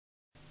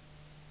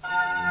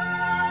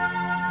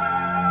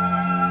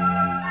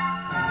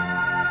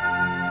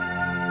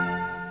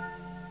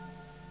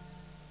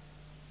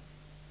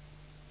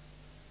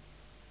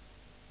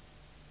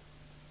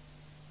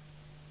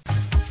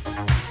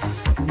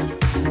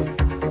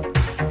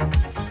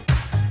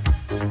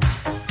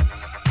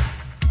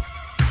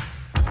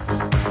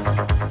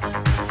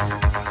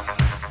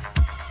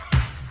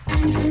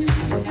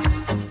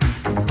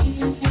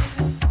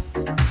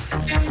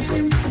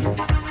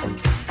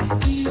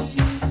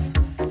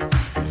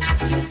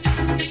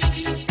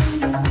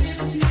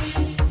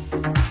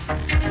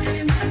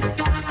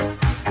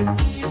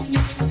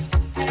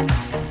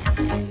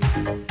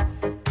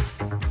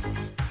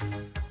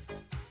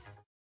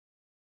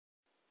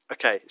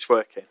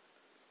working.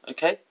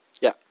 Okay?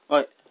 Yeah.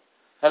 Right.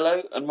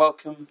 Hello and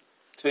welcome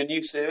to a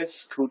new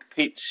series called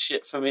Pete's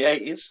Shit from the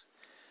 80s.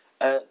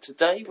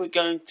 Today we're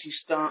going to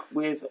start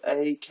with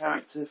a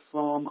character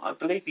from, I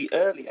believe, the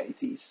early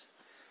 80s.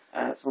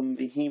 From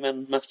the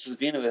He-Man Masters of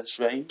the Universe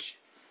range.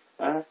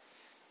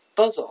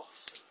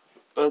 Buzz-Off.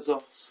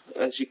 Buzz-Off,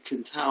 as you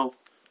can tell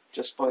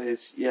just by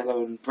his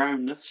yellow and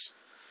brownness,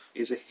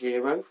 is a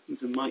hero.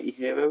 He's a mighty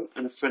hero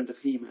and a friend of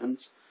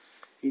He-Man's.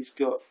 He's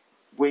got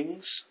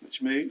wings,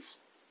 which move,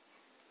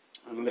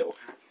 and a little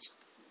hat,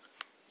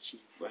 which he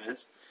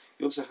wears.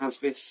 He also has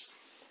this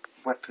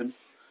weapon,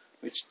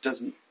 which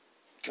doesn't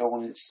go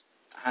on his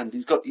hand.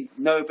 He's got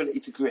no ability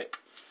to grip.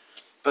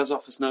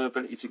 Buzz-Off has no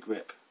ability to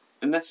grip.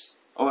 Unless,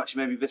 oh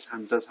actually maybe this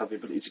hand does have the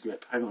ability to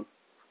grip. Hang on.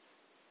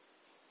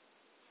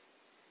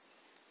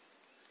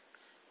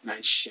 No,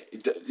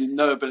 shit.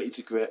 No ability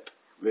to grip,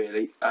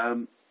 really.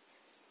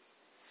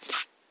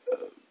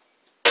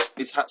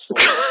 His hat's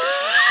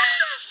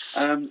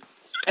falling.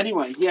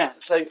 Anyway, yeah,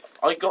 so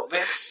I got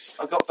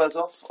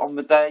Buzz-Off on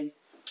the day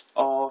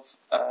of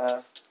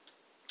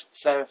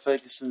Sarah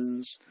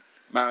Ferguson's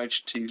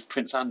marriage to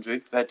Prince Andrew.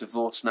 They're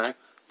divorced now,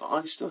 but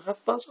I still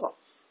have Buzz-Off.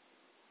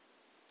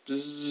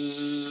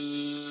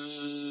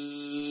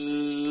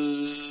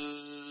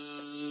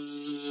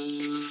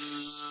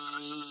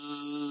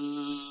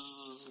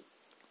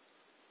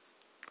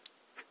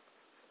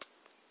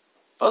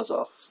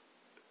 Buzz-Off.